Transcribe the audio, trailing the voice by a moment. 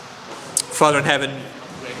Father in heaven,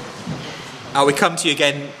 we come to you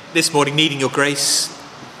again this morning needing your grace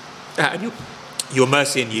and your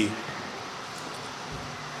mercy in you.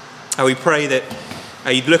 We pray that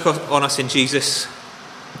you'd look on us in Jesus,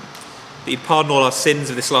 that you'd pardon all our sins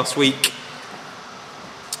of this last week,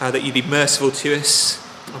 that you'd be merciful to us,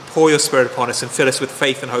 and pour your Spirit upon us and fill us with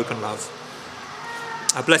faith and hope and love.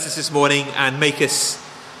 Bless us this morning and make us,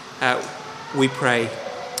 we pray,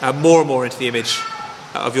 more and more into the image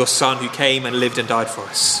of your Son who came and lived and died for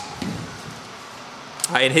us.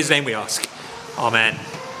 In his name we ask. Amen.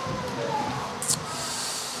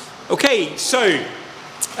 Okay, so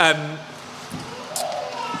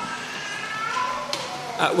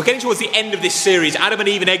we're getting towards the end of this series, Adam and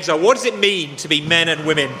Eve in Exile. What does it mean to be men and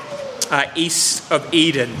women east of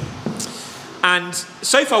Eden? And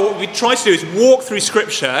so far what we've tried to do is walk through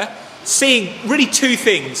Scripture, seeing really two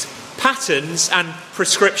things: patterns and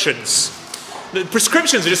prescriptions. The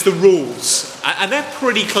prescriptions are just the rules, and they're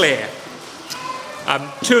pretty clear.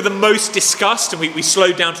 Two of the most discussed, and we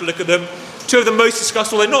slowed down to look at them. Two of the most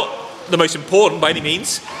discussed, although not the most important by any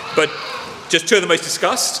means, but just two of the most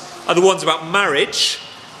discussed, are the ones about marriage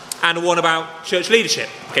and the one about church leadership.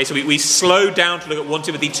 Okay, so we slowed down to look at 1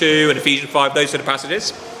 Timothy 2 and Ephesians 5, those sort of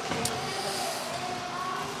passages.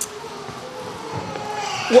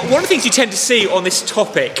 One of the things you tend to see on this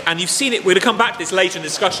topic, and you've seen it, we're going to come back to this later in the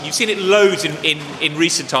discussion, you've seen it loads in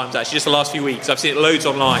recent times, actually, just the last few weeks, I've seen it loads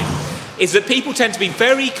online, is that people tend to be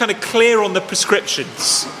very kind of clear on the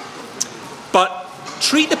prescriptions, but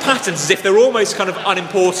treat the patterns as if they're almost kind of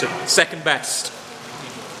unimportant, second best.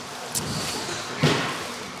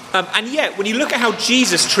 And yet, when you look at how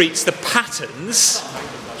Jesus treats the patterns,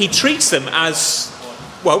 he treats them as,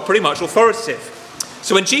 well, pretty much authoritative.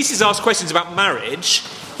 So when Jesus asks questions about marriage,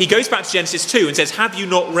 he goes back to Genesis 2 and says, have you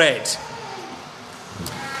not read?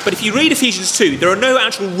 But if you read Ephesians 2, there are no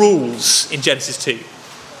actual rules in Genesis 2.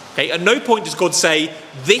 Okay? At no point does God say,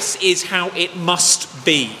 this is how it must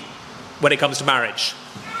be when it comes to marriage.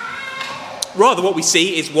 Rather, what we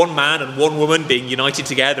see is one man and one woman being united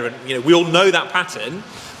together, and we all know that pattern,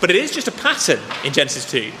 but it is just a pattern in Genesis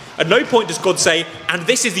 2. At no point does God say, and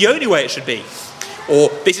this is the only way it should be, or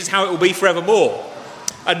this is how it will be forevermore.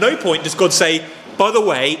 At no point does God say, by the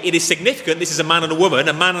way, it is significant, this is a man and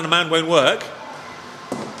a man won't work.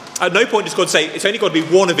 At no point does God say, it's only got to be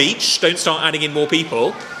one of each, don't start adding in more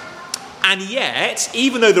people. And yet,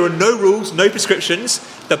 even though there are no rules, no prescriptions,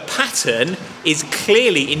 the pattern is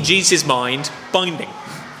clearly, in Jesus' mind, binding.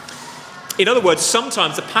 In other words,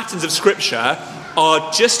 sometimes the patterns of Scripture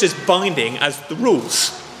are just as binding as the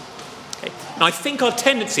rules. Okay? And I think our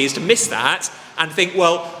tendency is to miss that and think,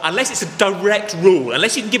 well, unless it's a direct rule,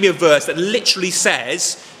 unless you can give me a verse that literally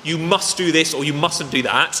says you must do this or you mustn't do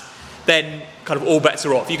that, then kind of all bets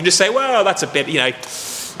are off. You can just say, well, that's a bit,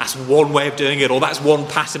 that's one way of doing it, or that's one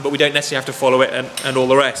pattern, but we don't necessarily have to follow it and all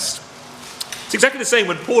the rest. It's exactly the same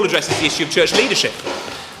when Paul addresses the issue of church leadership.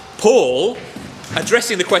 Paul,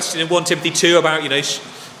 addressing the question in 1 Timothy 2 about,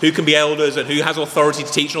 who can be elders and who has authority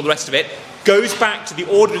to teach and all the rest of it, goes back to the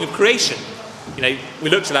ordering of creation. We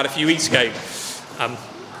looked at that a few weeks ago.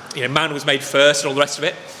 Man was made first and all the rest of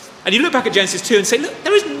it. And you look back at Genesis 2 and say, look,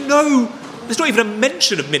 there's not even a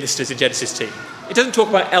mention of ministers in Genesis 2. It doesn't talk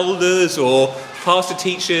about elders or pastor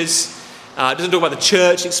teachers. It doesn't talk about the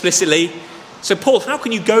church explicitly. So Paul, how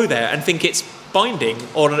can you go there and think it's binding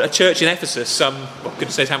on a church in Ephesus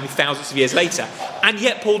goodness knows how many thousands of years later? And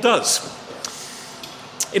yet Paul does.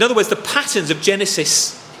 In other words, the patterns of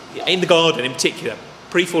Genesis in the garden in particular,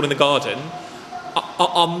 pre-fall in the garden,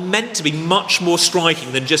 are meant to be much more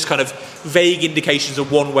striking than just kind of vague indications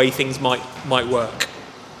of one way things might work.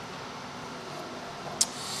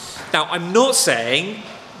 Now, I'm not saying,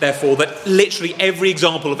 therefore, that literally every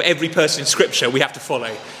example of every person in Scripture we have to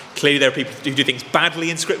follow. Clearly, there are people who do things badly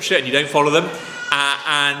in Scripture and you don't follow them.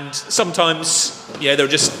 And sometimes, there are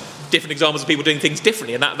just different examples of people doing things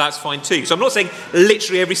differently, and that's fine too. So I'm not saying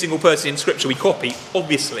literally every single person in Scripture we copy,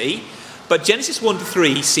 obviously. But Genesis 1 to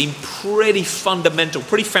 3 seem pretty fundamental,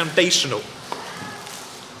 pretty foundational.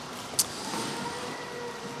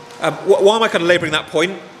 Why am I kind of labouring that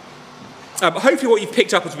point? Hopefully what you've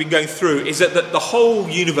picked up as we've been going through is that the whole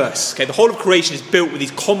universe, the whole of creation is built with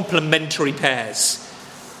these complementary pairs.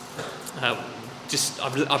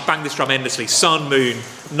 I've banged this drum endlessly. Sun, moon,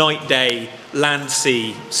 night, day, land,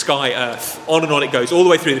 sea, sky, earth. On and on it goes, all the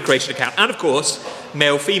way through the creation account. And of course,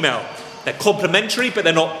 male, female. They're complementary, but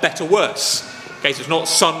they're not better, worse. Okay, so it's not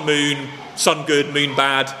sun good, moon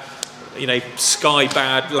bad, sky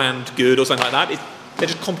bad, land good, or something like that. They're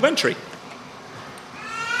just complementary.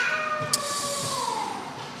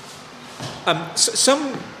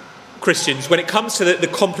 Some Christians, when it comes to the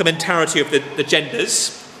complementarity of the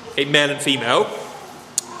genders, male and female,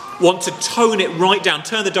 want to tone it right down,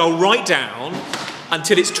 turn the dial right down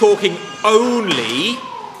until it's talking only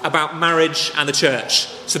about marriage and the church.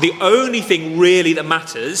 So the only thing really that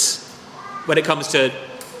matters when it comes to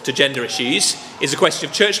gender issues is the question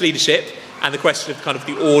of church leadership and the question of kind of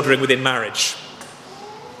the ordering within marriage.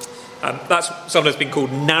 That's sometimes been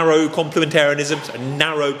called narrow complementarianism, so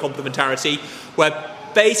narrow complementarity, where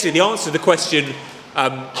basically the answer to the question,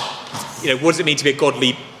 what does it mean to be a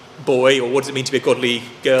godly boy, or what does it mean to be a godly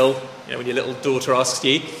girl, when your little daughter asks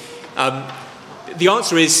you, the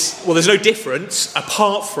answer is, well, there's no difference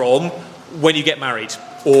apart from when you get married,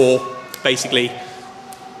 or basically,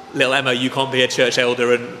 little Emma, you can't be a church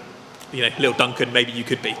elder, and little Duncan, maybe you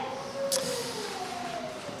could be.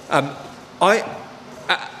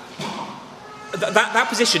 That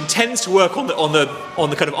position tends to work on the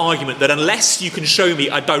kind of argument that unless you can show me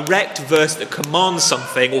a direct verse that commands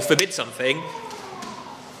something or forbids something,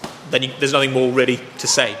 then there's nothing more really to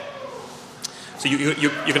say. So you're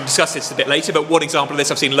going to discuss this a bit later, but one example of this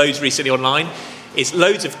I've seen loads recently online is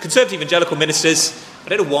loads of conservative evangelical ministers. I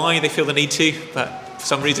don't know why they feel the need to, but for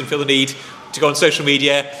some reason feel the need to go on social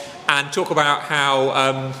media and talk about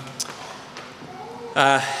how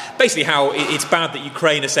basically how it's bad that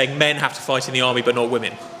Ukraine are saying men have to fight in the army but not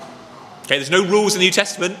women. Okay, there's no rules in the New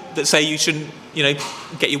Testament that say you shouldn't,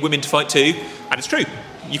 get your women to fight too, and it's true.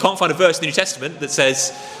 You can't find a verse in the New Testament that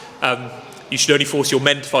says you should only force your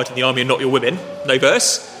men to fight in the army and not your women. No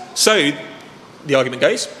verse. So the argument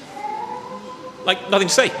goes, nothing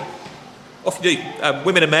to say. Off you do.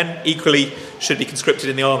 Women and men equally should be conscripted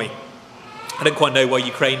in the army. I don't quite know why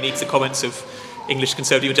Ukraine needs the comments of English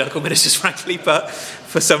conservative evangelical ministers, frankly, but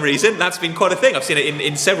for some reason that's been quite a thing. I've seen it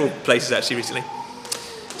in several places actually recently.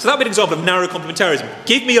 So that would be an example of narrow complementarianism.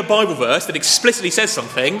 Give me a Bible verse that explicitly says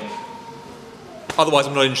something, otherwise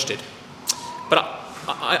I'm not interested. But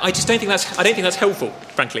I just don't think that's helpful,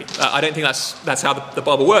 frankly. I don't think that's how the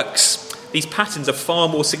Bible works. These patterns are far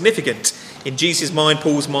more significant in Jesus' mind,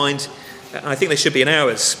 Paul's mind, and I think they should be in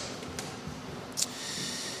ours.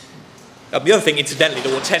 The other thing, incidentally,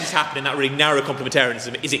 that what tends to happen in that really narrow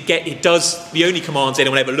complementarianism is it does the only commands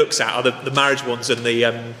anyone ever looks at are the marriage ones and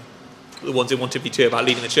the ones in 1 Timothy 2 about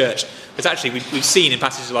leading the church. Because actually we've seen in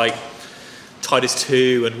passages like Titus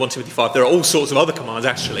 2 and 1 Timothy 5, there are all sorts of other commands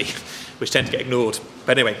actually which tend to get ignored.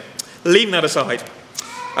 But anyway, leaving that aside,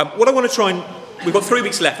 what I want to try and... We've got 3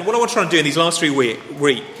 weeks left, and what I want to try and do in these last 3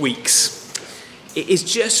 weeks is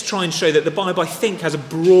just try and show that the Bible, I think, has a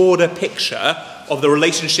broader picture of the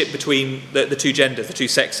relationship between the two genders, the two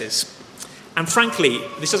sexes. And frankly,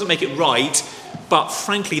 this doesn't make it right, but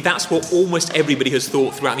frankly, that's what almost everybody has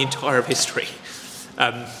thought throughout the entire of history.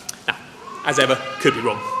 Now, as ever, could be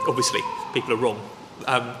wrong, obviously. People are wrong.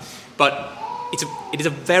 But it is a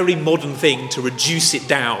very modern thing to reduce it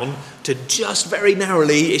down to just very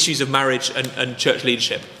narrowly issues of marriage and church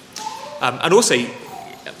leadership. And also,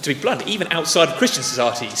 to be blunt, even outside of Christian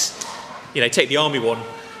societies, take the army one,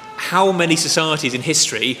 how many societies in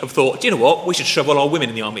history have thought, do you know what, we should shove all our women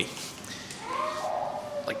in the army?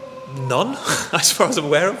 None, as far as I'm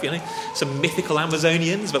aware of, some mythical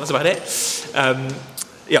Amazonians, but that's about it.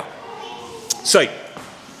 So,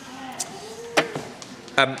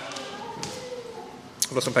 I've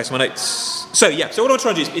lost my place on my notes. So what I'm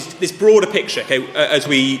trying to do is this broader picture, okay, as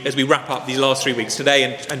we wrap up these last 3 weeks, today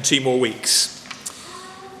and 2 more weeks.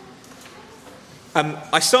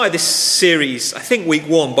 I started this series, I think week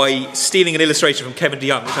 1, by stealing an illustration from Kevin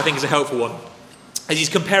DeYoung, which I think is a helpful one, as he's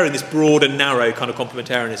comparing this broad and narrow kind of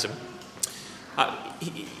complementarianism.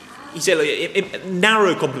 He said,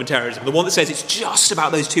 narrow complementarianism, the one that says it's just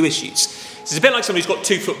about those two issues. So it's a bit like somebody who's got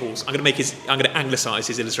 2 footballs. I'm going to anglicise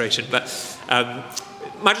his illustration, but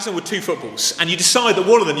imagine someone with 2 footballs, and you decide that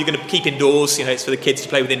one of them you're going to keep indoors, it's for the kids to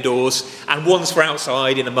play with indoors, and one's for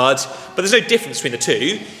outside in the mud, but there's no difference between the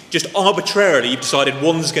two. Just arbitrarily you've decided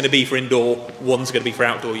one's going to be for indoor, one's going to be for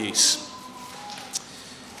outdoor use.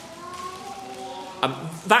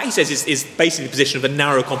 That, he says, is basically the position of a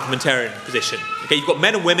narrow complementarian position. Okay, you've got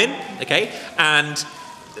men and women, okay, and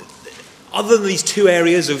other than these 2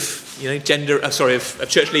 areas of of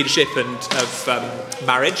church leadership and of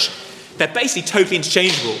marriage, they're basically totally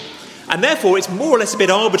interchangeable. And therefore, it's more or less a bit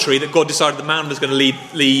arbitrary that God decided the man was going to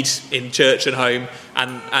lead in church and home,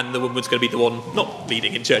 and the woman was going to be the one not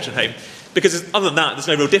leading in church and home. Because other than that, there's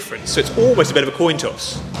no real difference. So it's almost a bit of a coin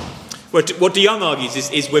toss. What DeYoung argues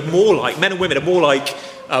is we're more like, men and women are more like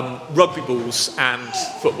rugby balls and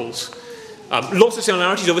footballs. Lots of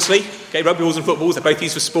similarities, obviously. Okay, rugby balls and footballs, they're both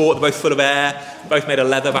used for sport, they're both full of air, both made of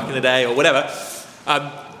leather back in the day or whatever.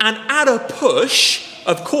 And at a push,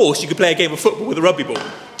 of course, you could play a game of football with a rugby ball,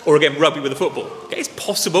 or a game of rugby with a football. Okay, it's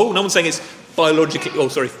possible. No one's saying it's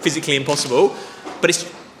physically impossible,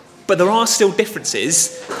 but there are still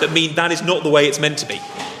differences that mean that is not the way it's meant to be.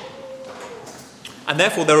 And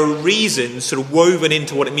therefore, there are reasons sort of woven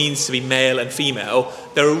into what it means to be male and female.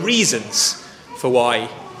 There are reasons for why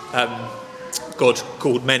God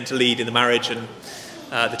called men to lead in the marriage and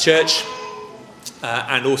the church,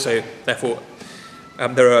 and also, therefore,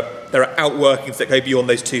 there are outworkings that go beyond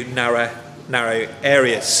those two narrow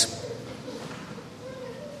areas.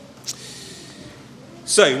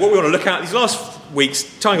 So, what we want to look at these last weeks,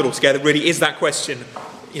 tying it all together, really is that question.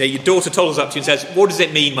 You know, your daughter toddles up to you and says, "What does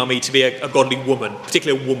it mean, Mummy, to be a godly woman,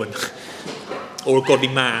 particularly a woman, or a godly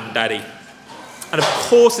man, Daddy?" And of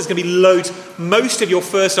course, there's going to be loads. Most of your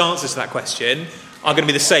first answers to that question are going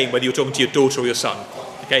to be the same, whether you're talking to your daughter or your son.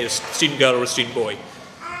 Okay, a student girl or a student boy.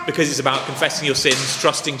 Because it's about confessing your sins,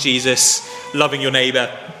 trusting Jesus, loving your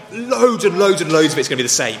neighbour. Loads and loads and loads of it's going to be the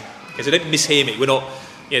same. Okay, so don't mishear me. We're not,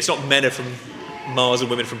 it's not men are from Mars and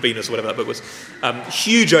women from Venus or whatever that book was.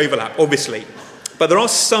 Huge overlap, obviously. But there are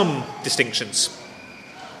some distinctions.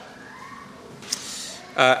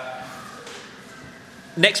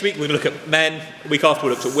 Next week we're going to look at men. The week after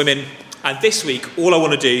we'll look at women. And this week all I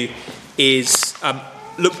want to do is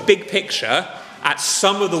look big picture at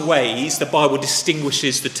some of the ways the Bible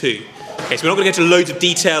distinguishes the two. Okay, so we're not going to go into loads of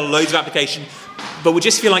detail, loads of application, but we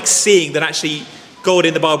just feel like seeing that actually God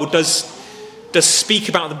in the Bible does speak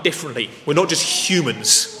about them differently. We're not just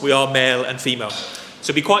humans, we are male and female. So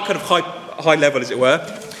it'll be quite kind of high level, as it were,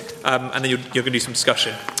 and then you're going to do some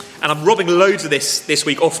discussion. And I'm robbing loads of this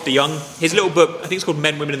week off DeYoung. His little book, I think it's called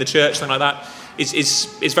Men, Women in the Church, something like that,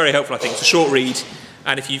 is very helpful, I think. It's a short read,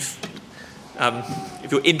 and if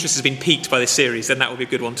your interest has been piqued by this series, then that would be a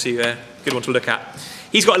good one to look at.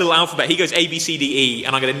 He's got a little alphabet. He goes A, B, C, D, E,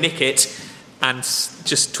 and I'm going to nick it and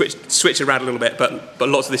just switch it around a little bit, but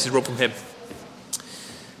lots of this is robbed from him.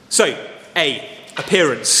 So, A,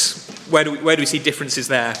 appearance. Where do we see differences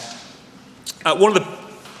there? One of the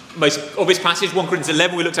most obvious passages, 1 Corinthians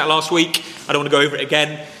 11, we looked at last week. I don't want to go over it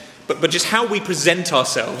again, but just how we present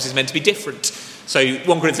ourselves is meant to be different. So 1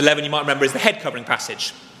 Corinthians 11, you might remember, is the head covering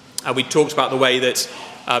passage. We talked about the way that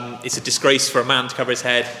it's a disgrace for a man to cover his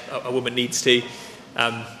head, a woman needs to,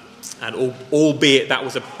 and albeit that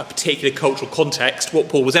was a particular cultural context, what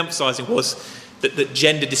Paul was emphasising was that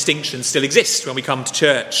gender distinctions still exist when we come to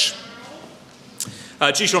church.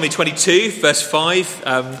 Deuteronomy 22, verse 5,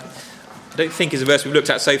 I don't think is a verse we've looked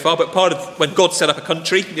at so far, but part of when God set up a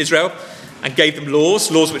country, Israel, and gave them laws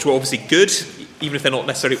which were obviously good, even if they're not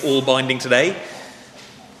necessarily all binding today.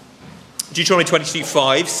 Deuteronomy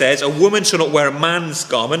 22:5 says, "A woman shall not wear a man's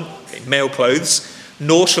garment, male clothes,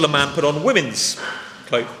 nor shall a man put on women's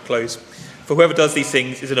clothes. For whoever does these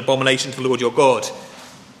things is an abomination to the Lord your God."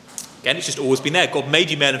 Again, it's just always been there. God made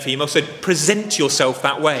you male and female, so present yourself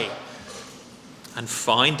that way. And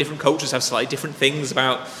fine, different cultures have slightly different things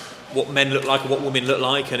about what men look like and what women look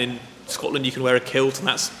like. And in Scotland you can wear a kilt and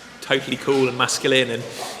that's totally cool and masculine. And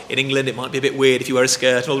in England it might be a bit weird if you wear a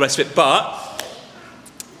skirt and all the rest of it. But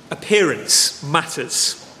appearance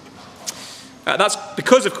matters. That's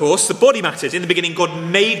because, of course, the body matters. In the beginning, God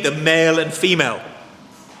made them male and female.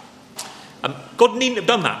 God needn't have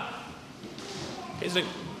done that. He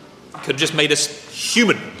could have just made us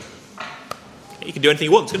human. He can do anything he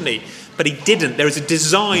wants, couldn't he? But he didn't. There is a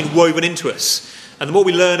design woven into us. And the more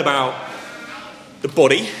we learn about the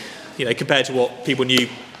body, compared to what people knew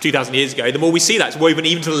 2,000 years ago, the more we see that. It's woven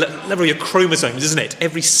even to the level of your chromosomes, isn't it?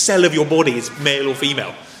 Every cell of your body is male or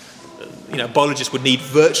female. A biologist would need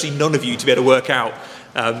virtually none of you to be able to work out,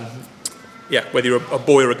 whether you're a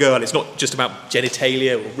boy or a girl. It's not just about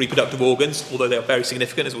genitalia or reproductive organs, although they are very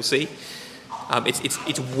significant, as we'll see.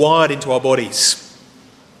 It's wired into our bodies.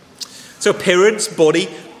 So appearance, body,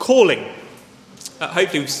 calling.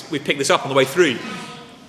 Hopefully we've picked this up on the way through.